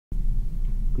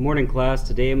Morning class.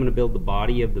 Today I'm going to build the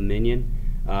body of the Minion.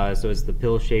 So it's the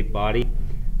pill-shaped body.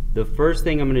 The first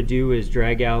thing I'm going to do is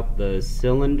drag out the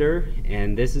cylinder,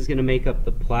 and this is going to make up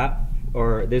the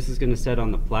this is going to set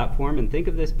on the platform. And think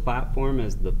of this platform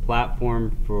as the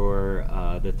platform for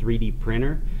the 3D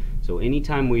printer. So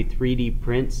anytime we 3D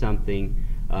print something,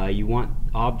 you want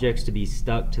objects to be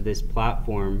stuck to this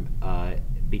platform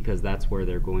because that's where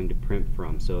they're going to print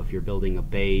from. So if you're building a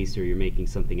base or you're making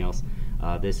something else,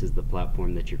 this is the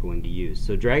platform that you're going to use.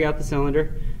 So drag out the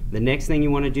cylinder. The next thing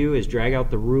you want to do is drag out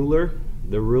the ruler.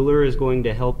 The ruler is going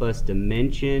to help us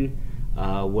dimension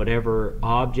whatever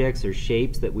objects or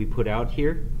shapes that we put out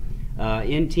here.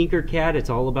 In TinkerCAD, it's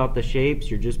all about the shapes.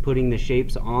 You're just putting the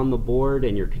shapes on the board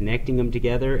and you're connecting them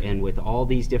together, and with all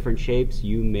these different shapes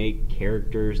you make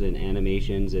characters and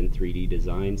animations and 3D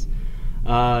designs.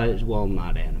 Well,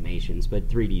 not animations, but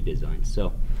 3D designs.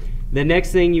 So the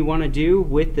next thing you want to do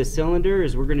with the cylinder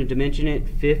is we're going to dimension it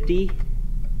 50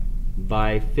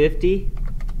 by 50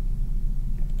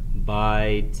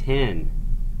 by 10.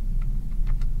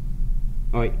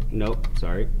 Oh wait, nope,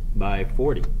 sorry, by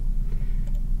 40.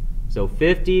 So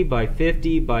 50 by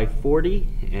 50 by 40,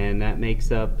 and that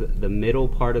makes up the middle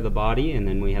part of the body, and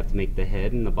then we have to make the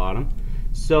head and the bottom.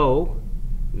 So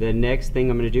the next thing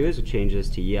I'm going to do is change this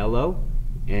to yellow,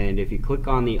 and if you click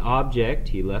on the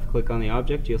object, you left click on the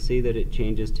object, you'll see that it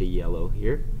changes to yellow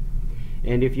here.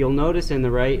 And if you'll notice in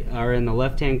the right or in the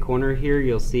left hand corner here,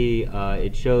 you'll see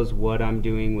it shows what I'm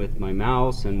doing with my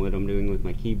mouse and what I'm doing with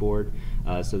my keyboard,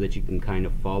 so that you can kind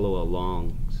of follow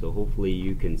along. So hopefully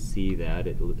you can see that.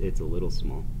 It's a little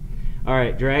small.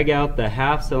 Alright, drag out the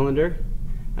half cylinder.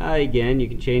 Again, you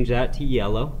can change that to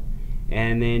yellow,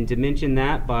 and then dimension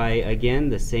that by, again,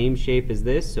 the same shape as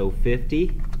this, so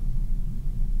 50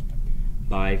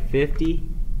 by 50,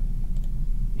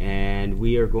 and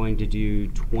we are going to do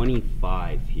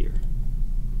 25 here,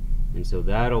 and so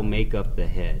that'll make up the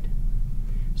head.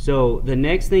 So the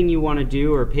next thing you want to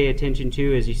do or pay attention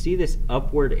to is you see this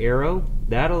upward arrow.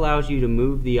 That allows you to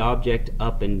move the object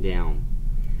up and down.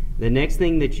 The next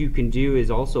thing that you can do is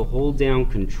also hold down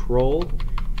Control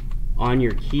on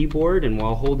your keyboard, and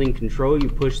while holding Control you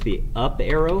push the up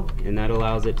arrow, and that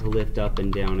allows it to lift up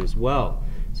and down as well.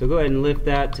 So go ahead and lift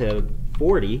that to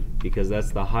 40 because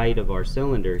that's the height of our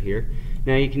cylinder here.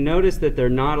 Now you can notice that they're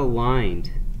not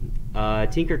aligned.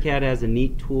 TinkerCAD has a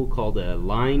neat tool called a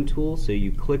line tool. So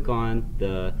you click on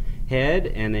the head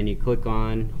and then you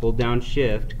hold down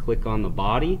shift, click on the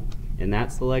body, and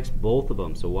that selects both of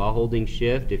them. So while holding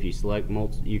shift, if you select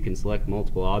you can select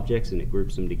multiple objects and it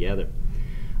groups them together.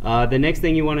 The next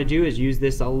thing you want to do is use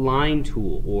this align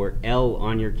tool, or L,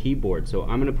 on your keyboard. So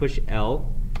I'm going to push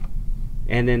L,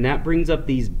 and then that brings up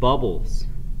these bubbles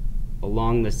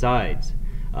along the sides.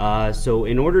 So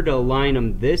in order to align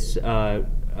them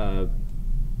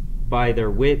by their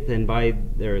width and by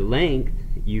their length,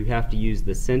 you have to use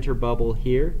the center bubble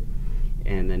here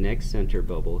and the next center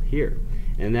bubble here,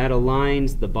 and that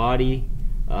aligns the body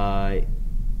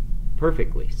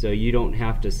perfectly, so you don't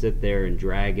have to sit there and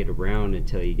drag it around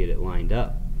until you get it lined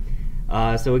up.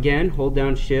 So again, hold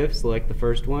down shift, select the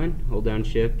first one, hold down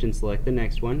shift and select the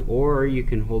next one, or you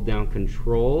can hold down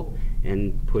Control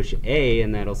and push A,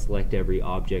 and that'll select every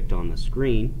object on the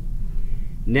screen.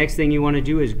 Next thing you want to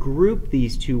do is group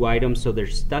these two items so they're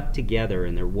stuck together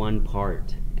and they're one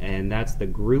part, and that's the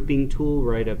grouping tool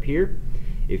right up here.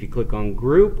 If you click on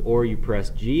group or you press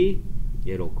G,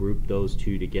 it'll group those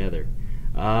two together.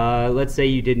 Let's say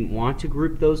you didn't want to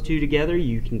group those two together,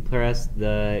 you can press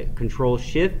the Control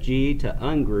Shift G to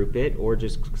ungroup it, or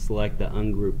just select the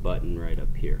ungroup button right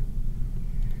up here.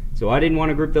 So I didn't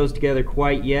want to group those together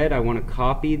quite yet. I want to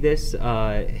copy this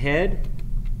head,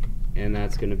 and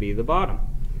that's going to be the bottom.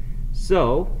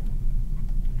 So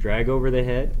drag over the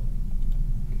head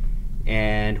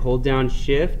and hold down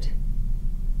shift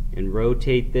and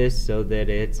rotate this so that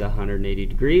it's 180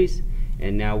 degrees.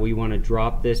 And now we want to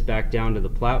drop this back down to the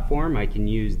platform. I can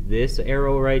use this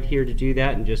arrow right here to do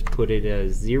that and just put it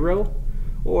as 0,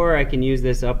 or I can use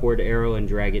this upward arrow and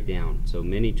drag it down. So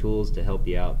many tools to help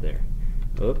you out there.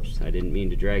 Oops, I didn't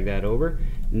mean to drag that over.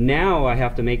 Now I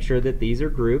have to make sure that these are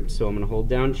grouped, so I'm going to hold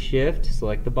down shift,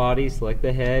 select the body, select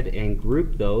the head, and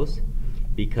group those,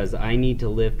 because I need to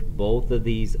lift both of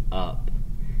these up.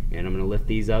 And I'm going to lift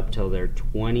these up till they're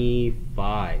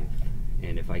 25.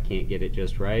 And if I can't get it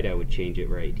just right, I would change it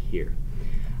right here.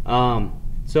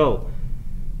 So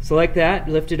select that,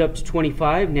 lift it up to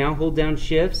 25. Now hold down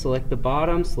shift, select the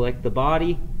bottom, select the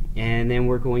body, and then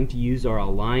we're going to use our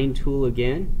align tool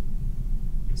again.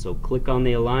 So click on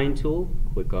the align tool,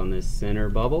 click on this center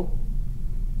bubble,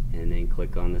 and then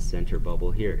click on the center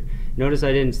bubble here. Notice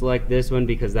I didn't select this one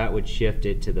because that would shift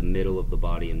it to the middle of the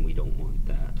body, and we don't want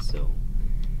that. So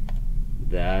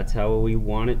that's how we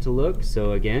want it to look.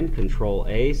 So again, Control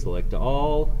A, select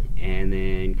all, and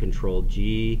then Control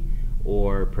G,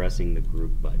 or pressing the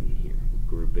group button here.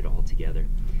 Group it all together.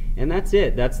 And that's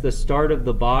it. That's the start of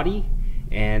the body,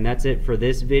 and that's it for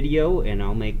this video, and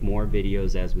I'll make more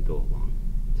videos as we go along.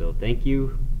 So thank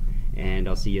you, and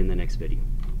I'll see you in the next video.